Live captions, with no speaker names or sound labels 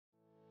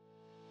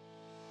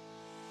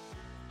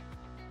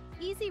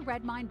easy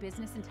Redmine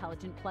Business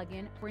Intelligence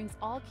plugin brings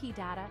all key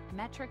data,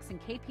 metrics, and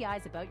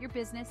KPIs about your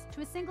business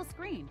to a single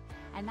screen,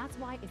 and that's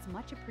why it's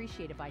much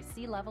appreciated by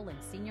C-level and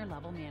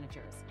senior-level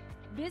managers.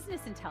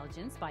 Business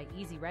Intelligence by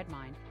Easy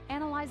Redmine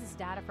analyzes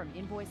data from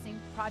invoicing,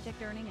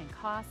 project earning and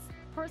costs,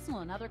 personal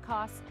and other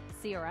costs,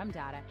 CRM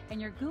data, and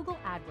your Google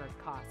Adwords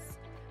costs.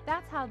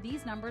 That's how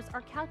these numbers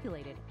are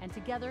calculated, and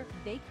together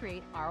they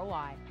create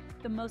ROI,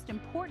 the most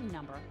important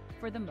number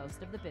for the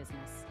most of the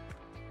business.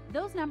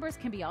 Those numbers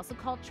can be also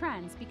called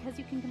trends because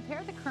you can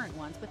compare the current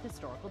ones with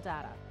historical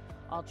data.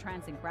 All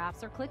trends and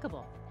graphs are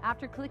clickable.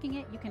 After clicking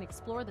it, you can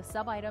explore the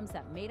sub-items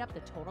that made up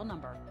the total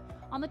number.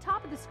 On the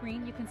top of the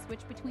screen, you can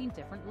switch between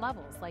different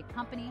levels like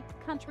company,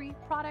 country,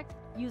 product,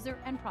 user,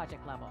 and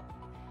project level.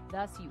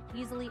 Thus, you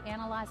easily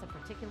analyze a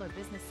particular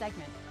business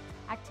segment.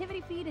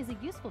 Activity Feed is a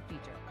useful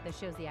feature that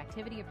shows the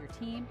activity of your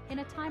team in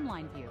a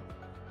timeline view.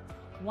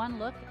 One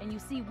look and you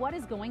see what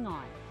is going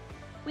on.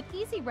 With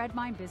Easy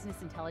Redmine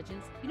Business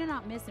Intelligence, you do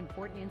not miss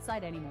important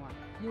insight anymore.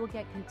 You will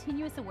get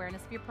continuous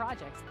awareness of your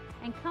projects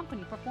and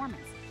company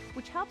performance,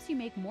 which helps you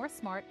make more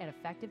smart and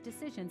effective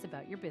decisions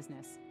about your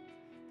business.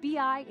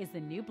 BI is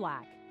the new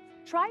black.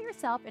 Try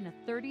yourself in a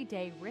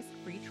 30-day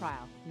risk-free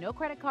trial. No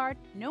credit card,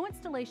 no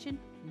installation,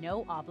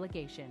 no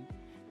obligation.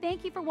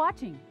 Thank you for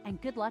watching,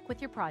 and good luck with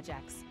your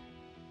projects.